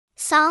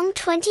Psalm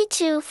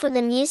 22 for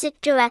the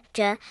music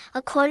director,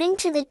 according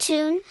to the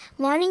tune,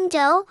 Morning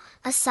Doe,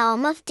 a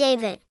psalm of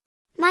David.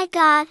 My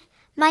God,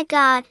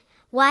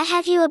 why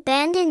have you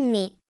abandoned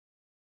me?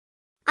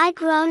 I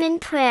groan in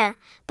prayer,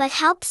 but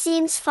help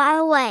seems far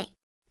away.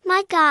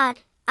 My God,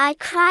 I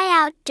cry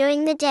out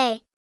during the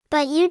day,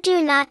 but you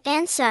do not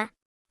answer.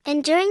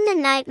 And during the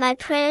night my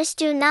prayers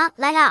do not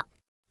let up.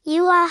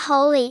 You are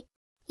holy.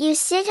 You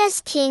sit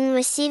as king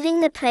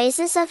receiving the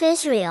praises of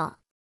Israel.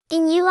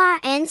 In you our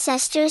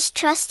ancestors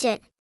trusted.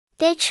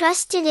 They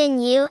trusted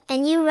in you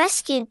and you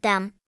rescued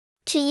them.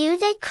 To you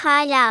they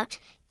cried out,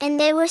 and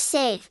they were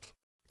saved.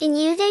 In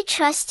you they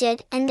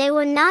trusted and they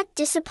were not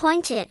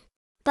disappointed.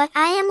 But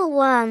I am a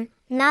worm,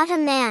 not a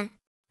man.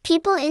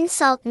 People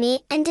insult me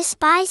and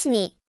despise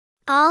me.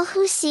 All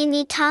who see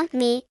me taunt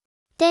me.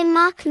 They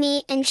mock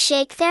me and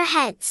shake their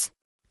heads.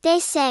 They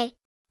say,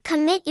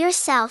 "Commit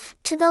yourself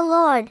to the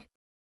Lord.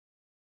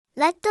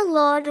 Let the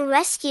Lord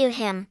rescue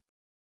him.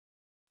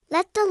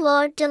 Let the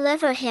Lord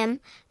deliver him,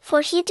 for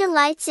he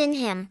delights in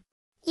him."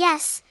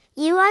 Yes,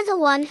 you are the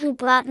one who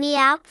brought me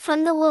out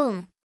from the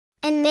womb,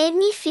 and made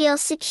me feel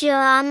secure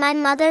on my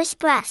mother's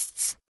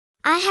breasts.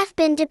 I have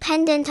been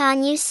dependent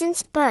on you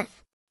since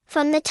birth.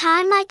 From the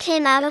time I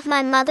came out of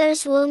my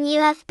mother's womb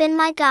you have been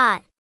my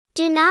God.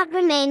 Do not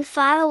remain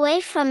far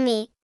away from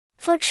me,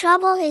 for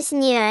trouble is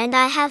near and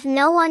I have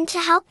no one to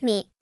help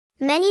me.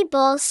 Many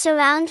bulls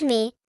surround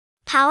me.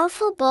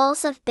 Powerful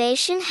bulls of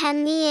Bashan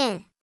hem me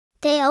in.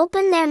 They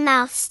open their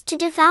mouths to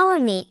devour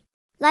me,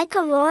 like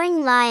a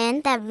roaring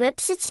lion that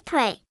rips its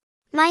prey.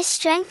 My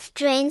strength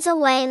drains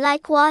away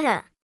like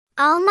water.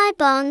 All my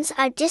bones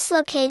are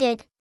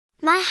dislocated.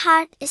 My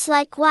heart is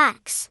like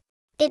wax.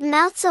 It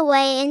melts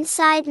away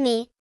inside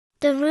me.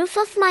 The roof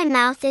of my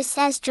mouth is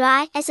as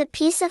dry as a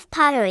piece of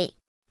pottery.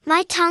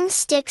 My tongue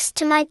sticks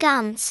to my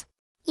gums.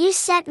 You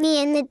set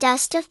me in the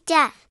dust of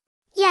death.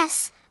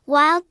 Yes,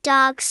 wild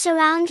dogs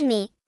surround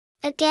me.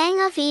 A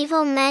gang of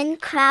evil men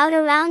crowd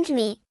around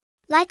me.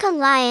 Like a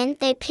lion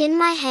they pin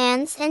my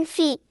hands and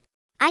feet.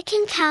 I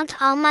can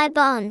count all my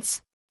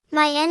bones.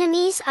 My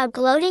enemies are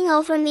gloating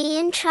over me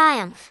in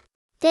triumph.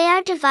 They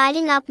are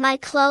dividing up my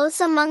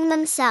clothes among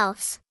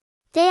themselves.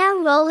 They are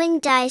rolling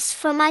dice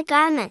for my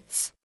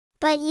garments.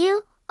 But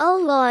you, O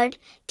Lord,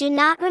 do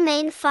not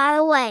remain far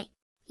away.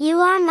 You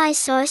are my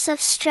source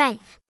of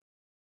strength.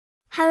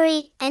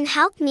 Hurry and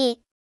help me.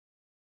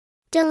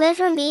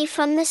 Deliver me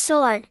from the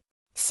sword.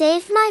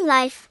 Save my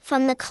life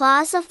from the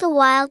claws of the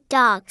wild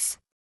dogs.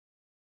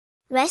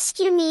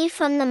 Rescue me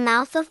from the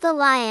mouth of the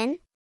lion,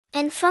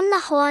 and from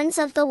the horns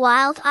of the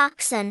wild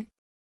oxen.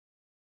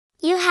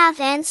 You have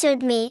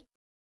answered me.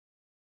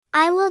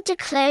 I will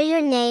declare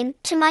your name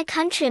to my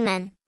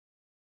countrymen.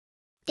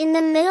 In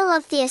the middle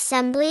of the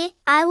assembly,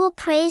 I will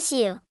praise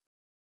you.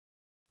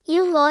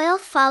 You loyal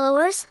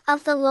followers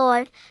of the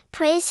Lord,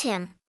 praise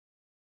him.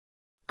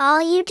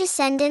 All you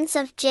descendants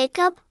of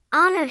Jacob,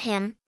 honor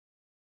him.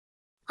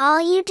 All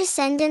you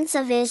descendants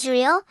of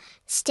Israel,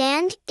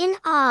 stand in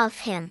awe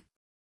of him.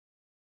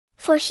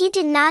 For he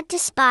did not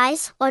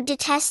despise or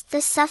detest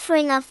the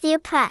suffering of the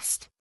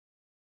oppressed.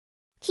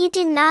 He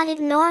did not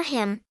ignore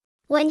him.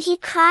 When he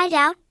cried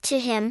out to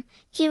him,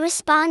 he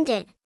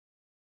responded.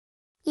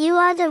 You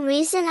are the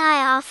reason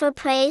I offer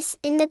praise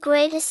in the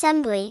great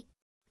assembly.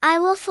 I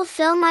will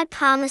fulfill my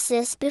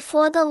promises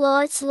before the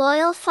Lord's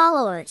loyal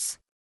followers.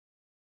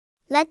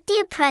 Let the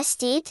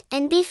oppressed eat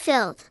and be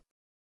filled.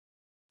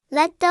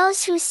 Let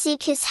those who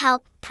seek his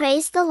help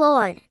praise the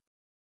Lord.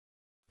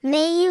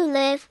 May you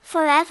live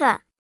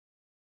forever.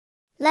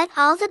 Let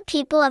all the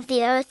people of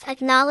the earth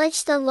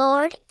acknowledge the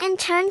Lord and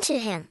turn to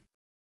him.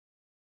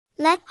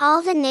 Let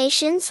all the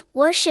nations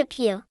worship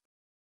you.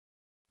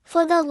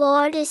 For the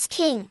Lord is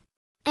king,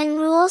 and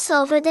rules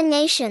over the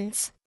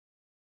nations.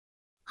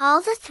 All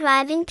the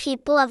thriving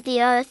people of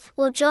the earth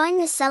will join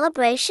the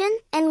celebration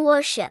and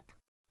worship.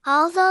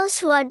 All those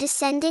who are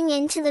descending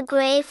into the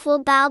grave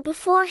will bow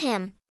before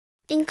him,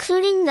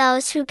 including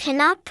those who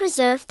cannot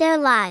preserve their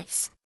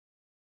lives.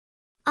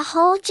 A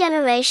whole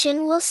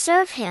generation will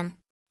serve him.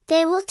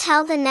 They will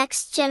tell the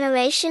next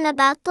generation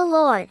about the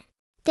Lord.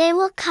 They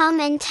will come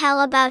and tell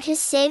about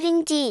his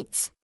saving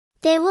deeds.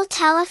 They will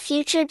tell a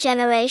future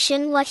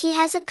generation what he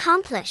has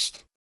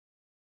accomplished.